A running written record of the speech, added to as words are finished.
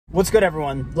What's good,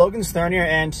 everyone? Logan Stern here,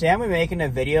 and today I'm going to be making a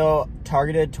video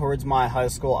targeted towards my high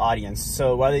school audience.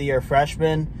 So whether you're a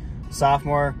freshman,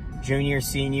 sophomore, junior,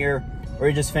 senior, or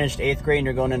you just finished 8th grade and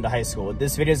you're going into high school,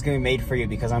 this video is going to be made for you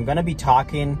because I'm going to be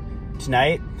talking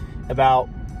tonight about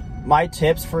my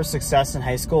tips for success in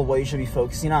high school, what you should be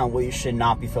focusing on, what you should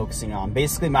not be focusing on.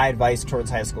 Basically, my advice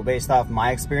towards high school based off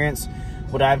my experience,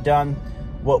 what I've done,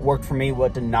 what worked for me,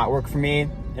 what did not work for me,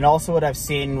 and also what I've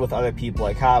seen with other people,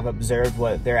 like how I've observed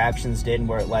what their actions did and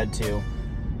where it led to,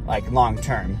 like long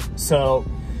term. So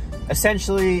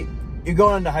essentially, you're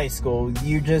going into high school,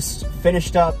 you just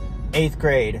finished up 8th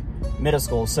grade, middle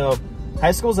school. So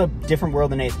high school is a different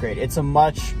world than 8th grade. It's a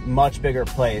much, much bigger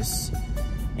place.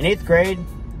 In 8th grade,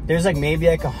 there's like maybe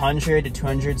like 100 to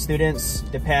 200 students,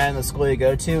 depending on the school you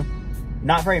go to.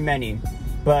 Not very many,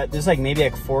 but there's like maybe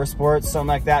like 4 sports, something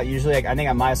like that. Usually, like I think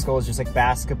at my school it's just like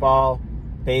basketball,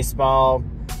 baseball,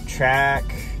 track,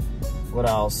 what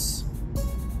else?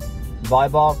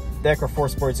 Volleyball. There are 4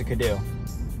 sports you could do.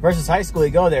 Versus high school,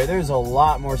 you go there, there's a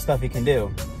lot more stuff you can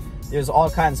do. There's all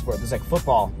kinds of sports. There's like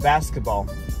football, basketball,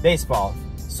 baseball,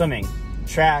 swimming,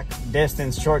 track,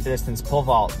 distance, short distance, pole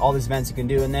vault, all these events you can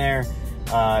do in there.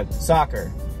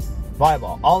 Soccer,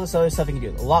 volleyball, all this other stuff you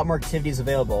can do. A lot more activities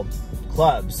available.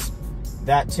 Clubs,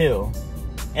 that too.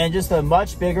 And just a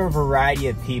much bigger variety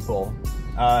of people.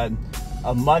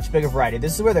 A much bigger variety.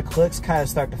 This is where the cliques kind of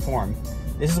start to form.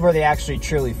 This is where they actually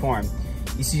truly form.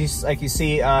 You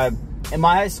see, in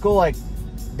my high school, like,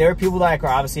 there were people that like,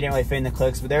 obviously didn't really fit in the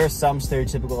cliques, but there are some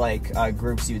stereotypical like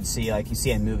groups you would see, like you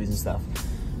see in movies and stuff.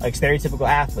 Like stereotypical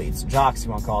athletes, jocks, you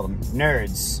want to call them,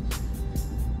 nerds,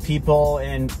 people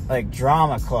in like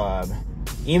drama club,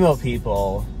 emo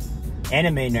people,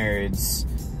 anime nerds,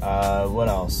 what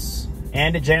else?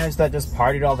 And degenerates that just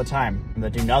partied all the time,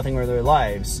 that do nothing with their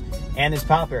lives. And there's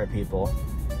pop era people.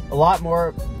 A lot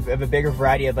more of a bigger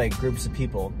variety of like groups of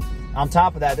people. On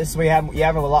top of that, this is where you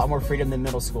have a lot more freedom than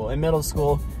middle school. In middle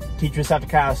school, teachers have to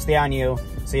kind of stay on you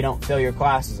so you don't fail your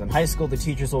classes. In high school, the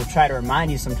teachers will try to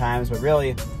remind you sometimes, but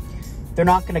really, they're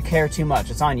not going to care too much.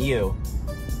 It's on you.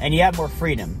 And you have more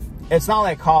freedom. It's not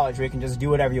like college where you can just do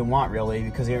whatever you want, really,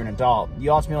 because you're an adult.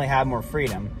 You ultimately have more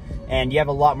freedom. And you have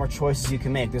a lot more choices you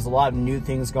can make. There's a lot of new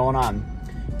things going on.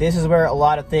 This is where a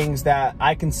lot of things that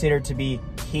I consider to be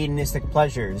hedonistic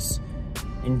pleasures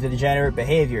and degenerate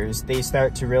behaviors, they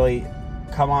start to really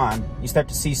come on. You start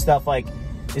to see stuff like,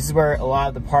 this is where a lot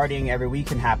of the partying every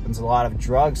weekend happens. A lot of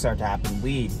drugs start to happen.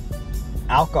 Weed,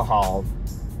 alcohol,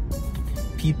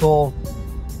 people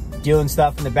doing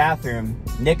stuff in the bathroom,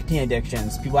 nicotine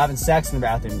addictions, people having sex in the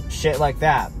bathroom, shit like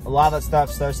that. A lot of that stuff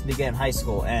starts to begin in high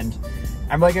school, and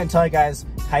I'm really going to tell you guys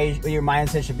what your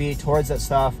mindset should be towards that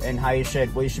stuff and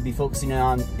what you should be focusing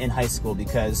on in high school,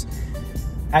 because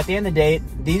at the end of the day,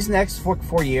 these next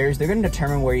 4 years, they're going to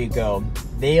determine where you go.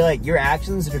 Your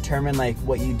actions determine like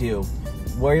what you do,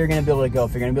 where you're going to be able to go.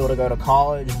 If you're going to be able to go to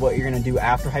college, what you're going to do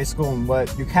after high school, and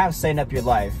what you're kind of setting up your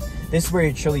life. This is where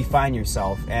you truly find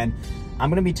yourself, and I'm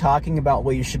going to be talking about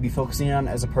what you should be focusing on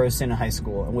as a person in high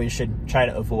school and what you should try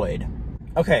to avoid.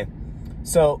 Okay,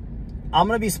 so I'm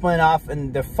going to be splitting off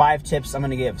in the 5 tips I'm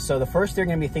going to give. So the first 3 are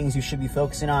going to be things you should be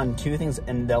focusing on, 2 things,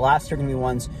 and the last 3 are going to be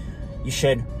ones you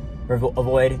should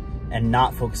avoid and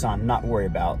not focus on, not worry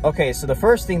about. Okay, so the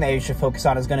first thing that you should focus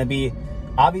on is going to be,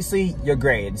 obviously, your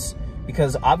grades.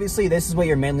 Because obviously this is what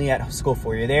you're mainly at school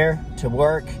for. You're there to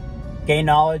work, gain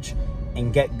knowledge,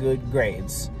 and get good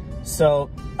grades. So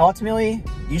ultimately,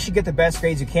 you should get the best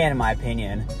grades you can, in my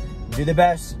opinion. Do the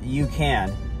best you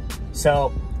can.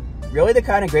 So really the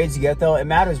kind of grades you get, though, it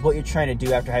matters what you're trying to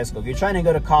do after high school. If you're trying to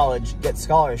go to college, get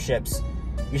scholarships,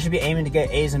 you should be aiming to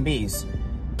get A's and B's.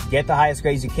 Get the highest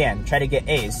grades you can. Try to get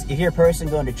A's. If you're a person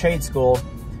going to trade school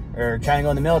or trying to go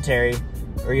in the military,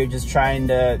 or you're just trying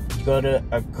to go to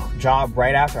a job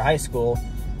right after high school,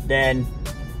 then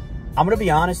I'm going to be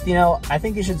honest,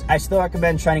 I still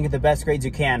recommend trying to get the best grades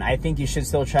you can. I think you should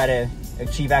still try to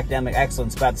achieve academic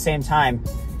excellence, but at the same time,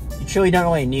 you truly don't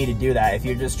really need to do that if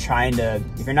you're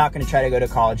not going to try to go to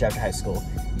college after high school.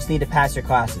 You just need to pass your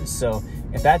classes. So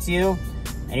if that's you,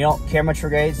 and you don't care much for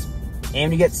grades,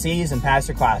 aim to get C's and pass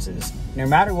your classes. No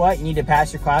matter what, you need to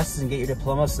pass your classes and get your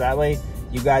diploma, so that way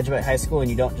you graduate high school and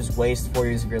you don't just waste 4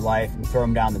 years of your life and throw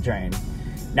them down the drain.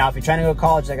 Now, if you're trying to go to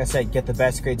college, like I said, get the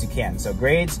best grades you can. So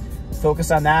grades,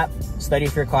 focus on that, study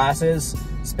for your classes,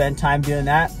 spend time doing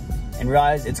that, and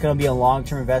realize it's going to be a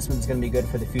long-term investment. It's going to be good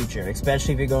for the future,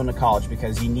 especially if you're going to college,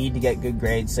 because you need to get good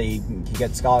grades so you can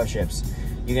get scholarships.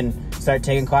 You can start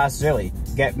taking classes early,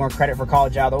 get more credit for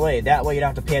college out of the way. That way you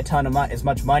don't have to pay a ton of as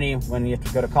much money when you have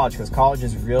to go to college, because college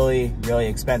is really, really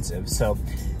expensive. So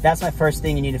that's my first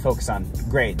thing you need to focus on,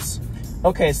 grades.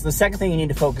 Okay, so the second thing you need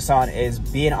to focus on is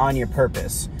being on your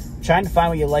purpose. Trying to find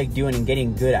what you like doing and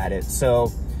getting good at it.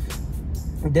 So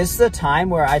this is the time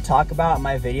where I talk about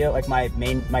my video, like my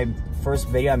first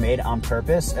video I made on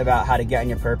purpose, about how to get on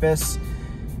your purpose.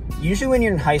 Usually when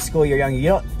you're in high school, you're young,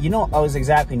 you don't always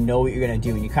exactly know what you're gonna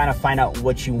do, and you kind of find out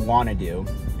what you wanna do.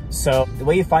 So the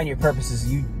way you find your purpose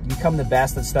is you become the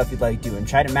best at stuff you like doing.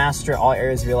 Try to master all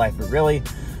areas of your life, but really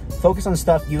focus on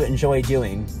stuff you enjoy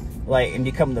doing, and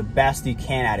become the best you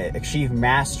can at it. Achieve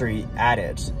mastery at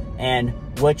it. And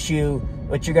what you're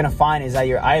gonna find is that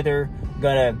you're either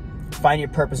gonna find your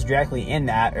purpose directly in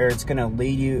that, or it's gonna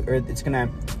lead you, or it's gonna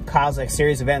cause like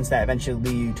series of events that eventually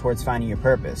lead you towards finding your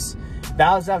purpose.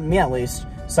 That was up to me, at least.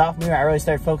 Sophomore year, I really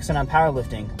started focusing on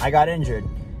powerlifting. I got injured.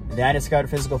 Then I discovered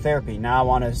physical therapy. Now I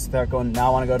want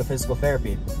to go to physical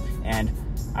therapy. And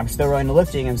I'm still really into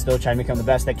lifting. I'm still trying to become the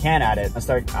best I can at it.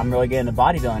 I'm really getting into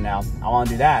bodybuilding now. I want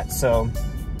to do that. So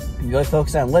really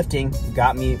focusing on lifting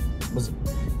was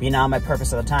being on my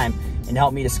purpose at the time, and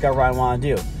helped me discover what I want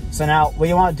to do. So now what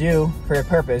you want to do for your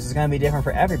purpose is going to be different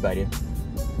for everybody.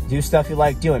 Do stuff you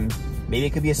like doing. Maybe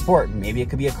it could be a sport. Maybe it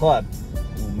could be a club.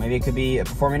 Maybe it could be a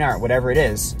performing art. Whatever it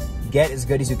is, get as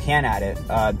good as you can at it.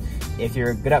 If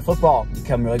you're good at football,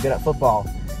 become really good at football.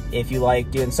 If you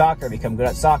like doing soccer, become good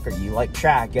at soccer. You like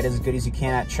track, get as good as you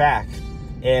can at track.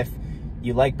 If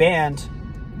you like band,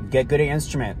 get good at your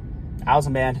instrument. I was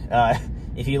in band.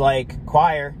 If you like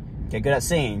choir, get good at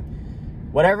singing.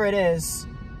 Whatever it is,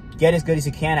 get as good as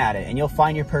you can at it, and you'll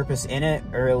find your purpose in it,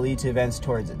 or it'll lead to events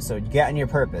towards it. So get on your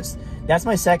purpose. That's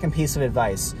my second piece of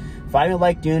advice. Find what you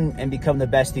like doing and become the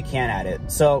best you can at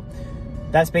it. So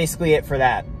that's basically it for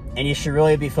that. And you should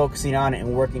really be focusing on it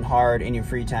and working hard in your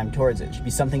free time towards it. It should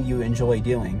be something you enjoy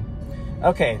doing.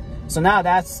 Okay, so now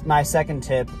that's my second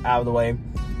tip out of the way.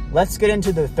 Let's get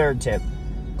into the third tip.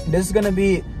 This is gonna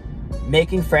be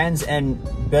making friends and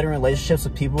building relationships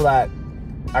with people that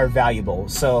are valuable.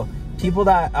 So people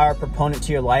that are a proponent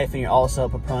to your life and you're also a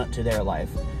proponent to their life.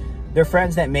 They're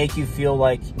friends that make you feel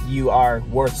like you are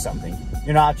worth something.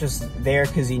 You're not just there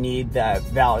because you need that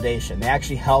validation. They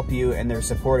actually help you and they're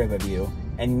supportive of you.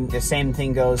 And the same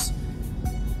thing goes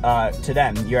to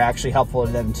them. You're actually helpful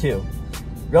to them too.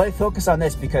 Really focus on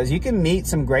this, because you can meet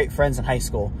some great friends in high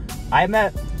school. I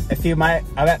met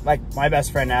like my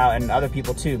best friend now, and other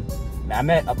people too. I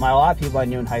met a lot of people I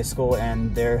knew in high school,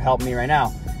 and they're helping me right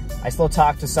now. I still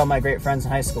talk to some of my great friends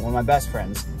in high school, one of my best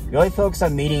friends. Really focus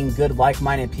on meeting good,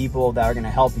 like-minded people that are going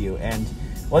to help you. And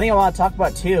one thing I want to talk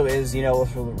about too is,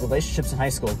 with relationships in high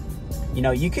school,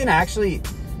 you can actually,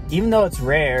 even though it's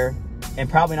rare and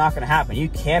probably not going to happen, you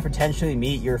can potentially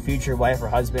meet your future wife or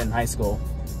husband in high school.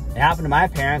 It happened to my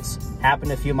parents,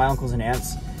 happened to a few of my uncles and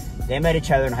aunts. They met each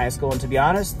other in high school, and to be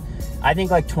honest, I think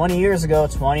like 20 years ago,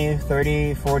 20,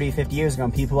 30, 40, 50 years ago,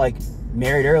 when people like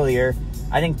married earlier,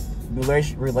 I think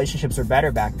relationships were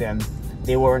better back then.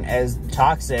 They weren't as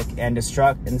toxic and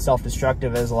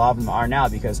self-destructive as a lot of them are now,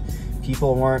 because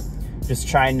people weren't just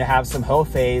trying to have some hoe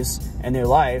phase in their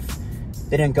life.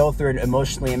 They didn't go through an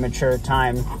emotionally immature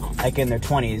time like in their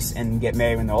 20s and get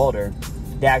married when they're older.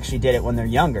 They actually did it when they're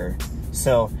younger.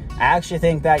 So I actually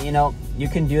think that, you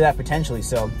can do that potentially.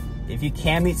 So if you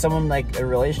can meet someone like a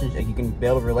relationship, you can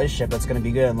build a relationship that's going to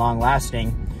be good and long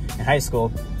lasting in high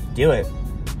school, do it.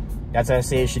 That's what I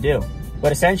say you should do.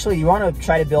 But essentially, you want to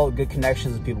try to build good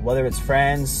connections with people, whether it's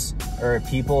friends or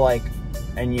people like,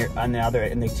 and you're on the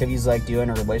activities like doing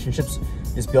or relationships.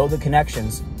 Just build good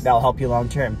connections that'll help you long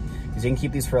term, because you can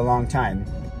keep these for a long time.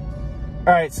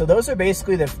 All right, so those are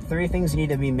basically the 3 things you need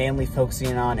to be mainly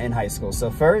focusing on in high school.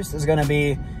 So first is going to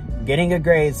be getting good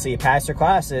grades so you pass your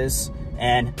classes,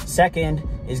 and second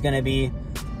is going to be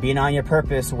being on your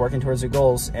purpose, working towards your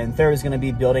goals, and third is going to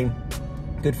be building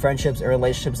good friendships or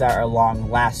relationships that are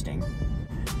long lasting.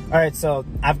 All right, so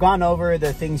I've gone over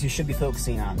the things you should be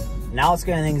focusing on. Now let's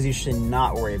get into things you should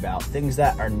not worry about, things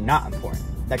that are not important,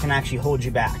 that can actually hold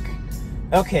you back.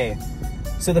 Okay,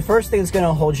 so the first thing that's going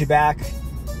to hold you back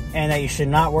and that you should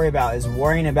not worry about is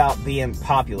worrying about being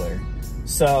popular.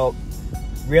 So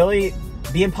really,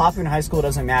 being popular in high school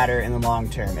doesn't matter in the long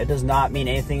term. It does not mean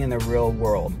anything in the real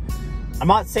world. I'm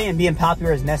not saying being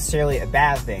popular is necessarily a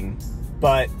bad thing,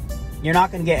 but you're not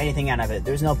going to get anything out of it.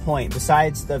 There's no point.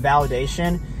 Besides the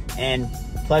validation and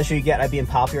pleasure you get out of being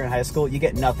popular in high school, you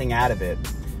get nothing out of it.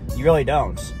 You really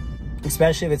don't.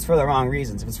 Especially if it's for the wrong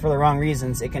reasons. If it's for the wrong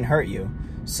reasons, it can hurt you.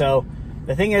 So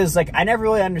the thing is, like, I never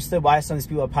really understood why some of these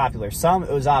people are popular. Some,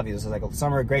 it was obvious. Like,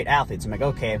 some are great athletes. I'm like,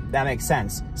 okay, that makes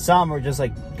sense. Some were just,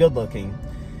 like, good looking.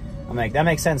 I'm like, that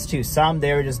makes sense, too. Some,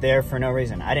 they were just there for no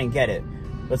reason. I didn't get it.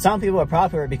 But some people are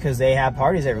popular because they have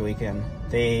parties every weekend.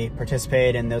 they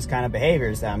participate in those kind of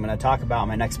behaviors that I'm going to talk about in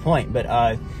my next point. But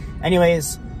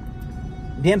anyways,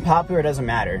 being popular doesn't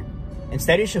matter.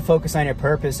 Instead, you should focus on your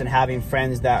purpose and having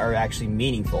friends that are actually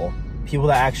meaningful, people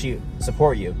that actually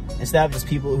support you, instead of just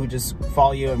people who just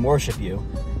follow you and worship you.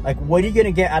 Like, what are you going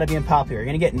to get out of being popular? You're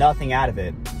going to get nothing out of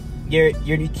it.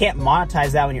 You can't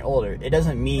monetize that when you're older. It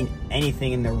doesn't mean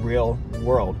anything in the real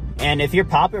world. And if you're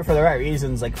popular for the right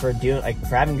reasons, like for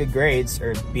having good grades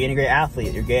or being a great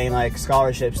athlete, you're getting like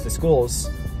scholarships to schools,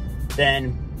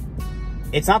 then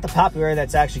it's not the popularity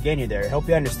that's actually getting you there. I hope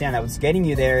you understand that what's getting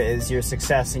you there is your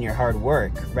success and your hard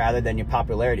work rather than your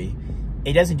popularity.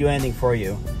 It doesn't do anything for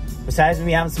you. Besides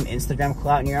maybe having some Instagram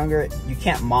clout when you're younger, you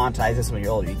can't monetize this when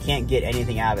you're older. You can't get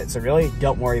anything out of it. So really,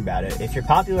 don't worry about it. If you're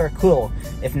popular, cool.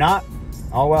 If not,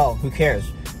 oh well, who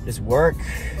cares? Just work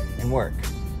and work.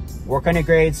 Work on your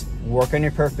grades, work on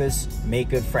your purpose, make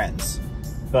good friends.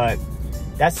 But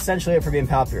that's essentially it for being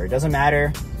popular. It doesn't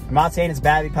matter. I'm not saying it's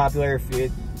bad to be popular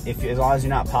as long as you're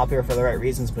not popular for the right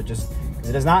reasons, but just because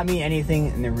it does not mean anything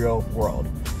in the real world.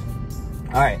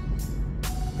 All right.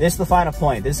 This is the final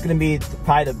point. This is going to be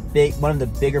probably one of the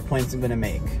bigger points I'm going to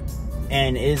make.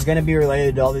 And it is going to be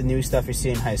related to all the new stuff you're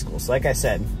seeing in high school. So like I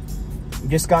said, you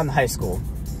just got into high school.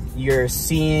 You're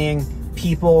seeing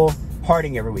people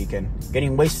partying every weekend,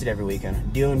 getting wasted every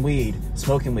weekend, doing weed,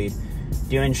 smoking weed,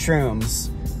 doing shrooms,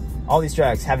 all these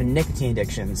drugs, having nicotine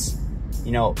addictions,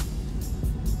 you know,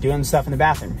 doing stuff in the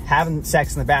bathroom, having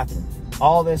sex in the bathroom.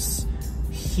 All this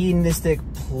hedonistic,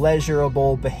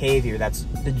 pleasurable behavior that's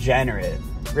degenerate.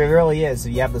 It really is.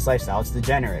 If you have this lifestyle, it's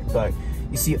degenerate. But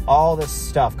you see all this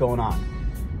stuff going on.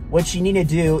 What you need to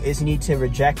do is you need to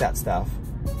reject that stuff,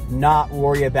 not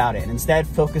worry about it, and instead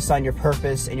focus on your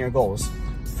purpose and your goals.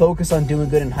 Focus on doing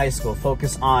good in high school.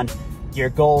 Focus on your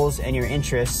goals and your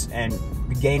interests and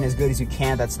gain as good as you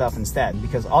can that stuff instead,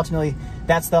 because ultimately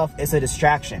that stuff is a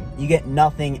distraction. You get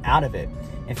nothing out of it.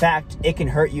 In fact, it can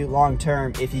hurt you long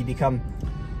term if you become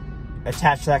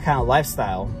attached to that kind of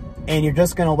lifestyle. And you're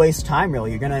just going to waste time,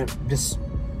 really. You're just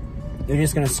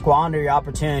going to squander your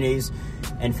opportunities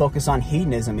and focus on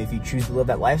hedonism if you choose to live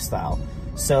that lifestyle.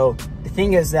 So the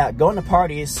thing is that going to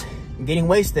parties and getting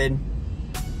wasted,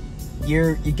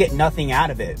 you get nothing out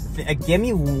of it. If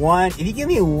you give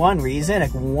me one reason,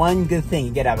 like one good thing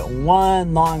you get out of it,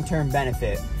 one long-term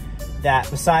benefit, that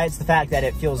besides the fact that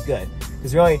it feels good,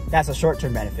 because really that's a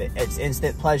short-term benefit. It's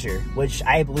instant pleasure, which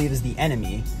I believe is the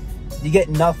enemy. You get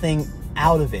nothing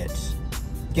out of it.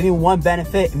 Give me one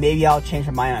benefit, maybe I'll change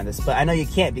my mind on this, but I know you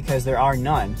can't because there are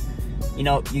none. You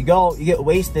know, you get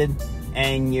wasted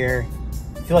and you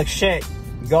feel like shit,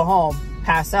 you go home,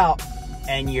 pass out,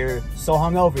 and you're so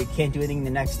hungover you can't do anything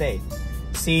the next day.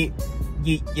 See,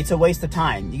 it's a waste of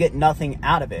time. You get nothing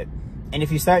out of it. And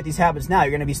if you start these habits now,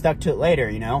 you're going to be stuck to it later,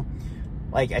 you know?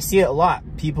 Like, I see it a lot.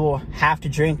 People have to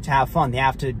drink to have fun. They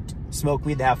have to smoke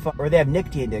weed to have fun, or they have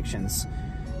nicotine addictions.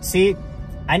 See,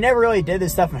 I never really did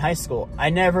this stuff in high school.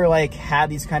 I never like had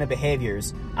these kind of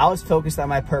behaviors. I was focused on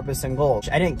my purpose and goals.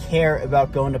 I didn't care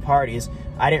about going to parties.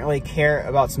 I didn't really care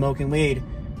about smoking weed,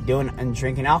 doing and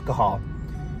drinking alcohol.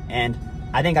 And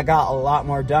I think I got a lot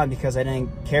more done because I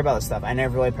didn't care about this stuff. I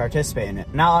never really participated in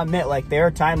it. Now I'll admit, like, there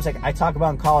are times, like I talk about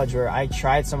in college, where I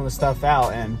tried some of the stuff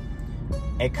out and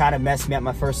it kind of messed me up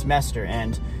my first semester.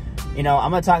 And you know,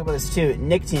 I'm going to talk about this too.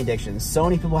 Nicotine addictions. So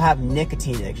many people have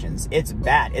nicotine addictions. It's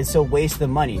bad. It's a waste of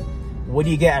money. What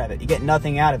do you get out of it? You get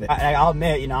nothing out of it. I'll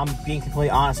admit, you know, I'm being completely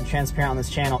honest and transparent on this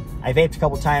channel. I vaped a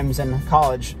couple times in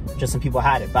college, just some people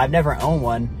had it, but I've never owned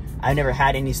one. I've never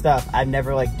had any stuff. I've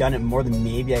never like done it more than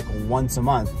maybe like once a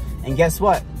month. And guess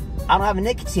what? I don't have a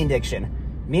nicotine addiction.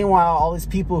 Meanwhile, all these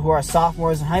people who are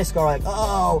sophomores in high school are like,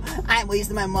 oh, I'm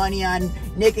wasting my money on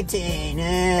nicotine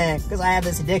because I have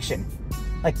this addiction.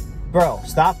 Like, bro,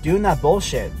 stop doing that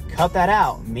bullshit. Cut that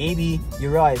out. Maybe you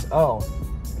realize, oh,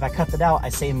 if I cut that out, I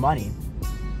save money.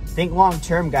 Think long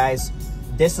term, guys.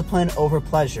 Discipline over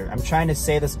pleasure. I'm trying to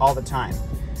say this all the time.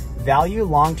 Value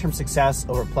long-term success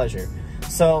over pleasure.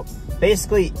 So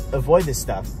basically, avoid this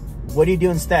stuff. What do you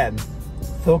do instead?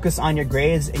 Focus on your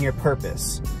grades and your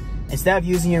purpose. Instead of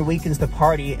using your weekends to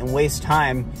party and waste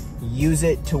time, use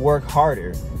it to work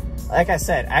harder. Like I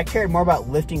said, I cared more about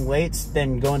lifting weights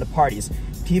than going to parties.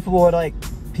 A lot of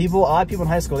people in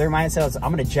high school, their mindset was,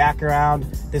 I'm going to jack around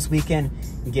this weekend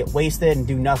and get wasted and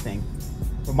do nothing.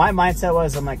 But my mindset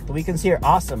was, I'm like, the weekend's here,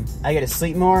 awesome. I get to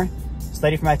sleep more,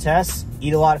 study for my tests,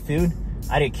 eat a lot of food.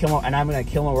 I'm going to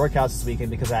kill my workouts this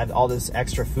weekend because I have all this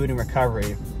extra food and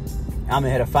recovery. I'm going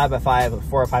to hit a 5x5 with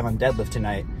 4 or 5 on deadlift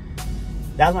tonight.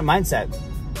 That was my mindset.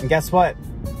 And guess what?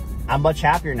 I'm much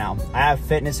happier now. I have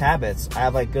fitness habits. I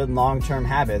have like good long-term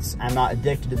habits. I'm not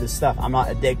addicted to this stuff. I'm not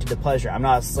addicted to pleasure. I'm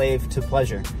not a slave to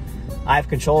pleasure. I have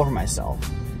control over myself.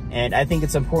 And I think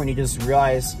it's important you just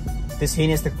realize this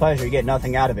hedonistic pleasure, you get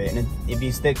nothing out of it. And if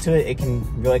you stick to it, it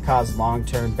can really cause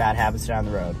long-term bad habits down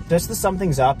the road. Just to sum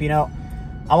things up, you know,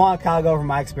 I want to kind of go over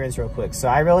my experience real quick. So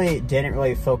I really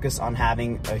didn't focus on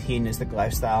having a hedonistic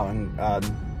lifestyle in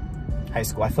high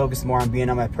school. I focused more on being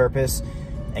on my purpose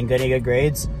and getting good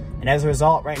grades. And as a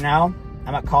result, right now,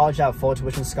 I'm at college, I have a full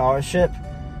tuition scholarship.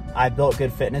 I built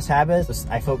good fitness habits.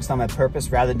 I focused on my purpose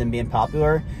rather than being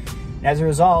popular. And as a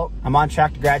result, I'm on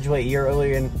track to graduate a year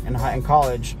earlier in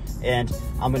college, and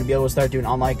I'm going to be able to start doing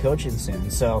online coaching soon.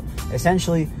 So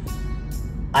essentially,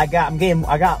 I got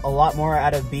a lot more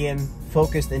out of being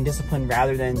focused and disciplined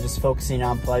rather than just focusing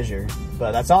on pleasure.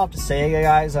 But that's all I have to say,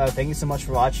 guys. Thank you so much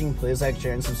for watching. Please like,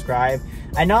 share, and subscribe.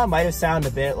 I know it might have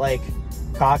sounded a bit like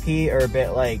cocky or a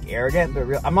bit like arrogant,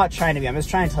 but I'm not trying to be. I'm just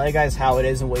trying to tell you guys how it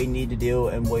is and what you need to do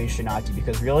and what you should not do.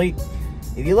 Because really,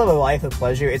 if you live a life of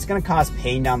pleasure, it's going to cause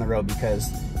pain down the road,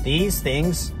 because these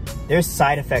things, there's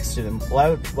side effects to them.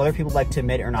 Whether people like to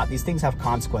admit it or not, these things have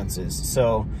consequences.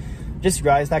 So just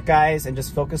realize that, guys, and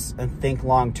just focus and think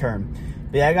long term.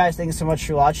 But yeah, guys, thank you so much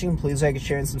for watching. Please like,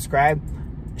 share, and subscribe.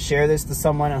 Share this to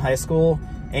someone in high school,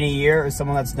 in a year, or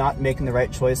someone that's not making the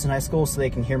right choice in high school, so they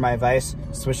can hear my advice,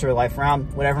 switch their life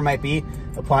around, whatever it might be.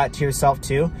 Apply it to yourself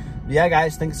too. But yeah,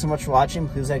 guys, thanks so much for watching.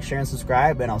 Please like, share, and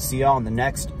subscribe, and I'll see y'all in the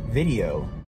next video.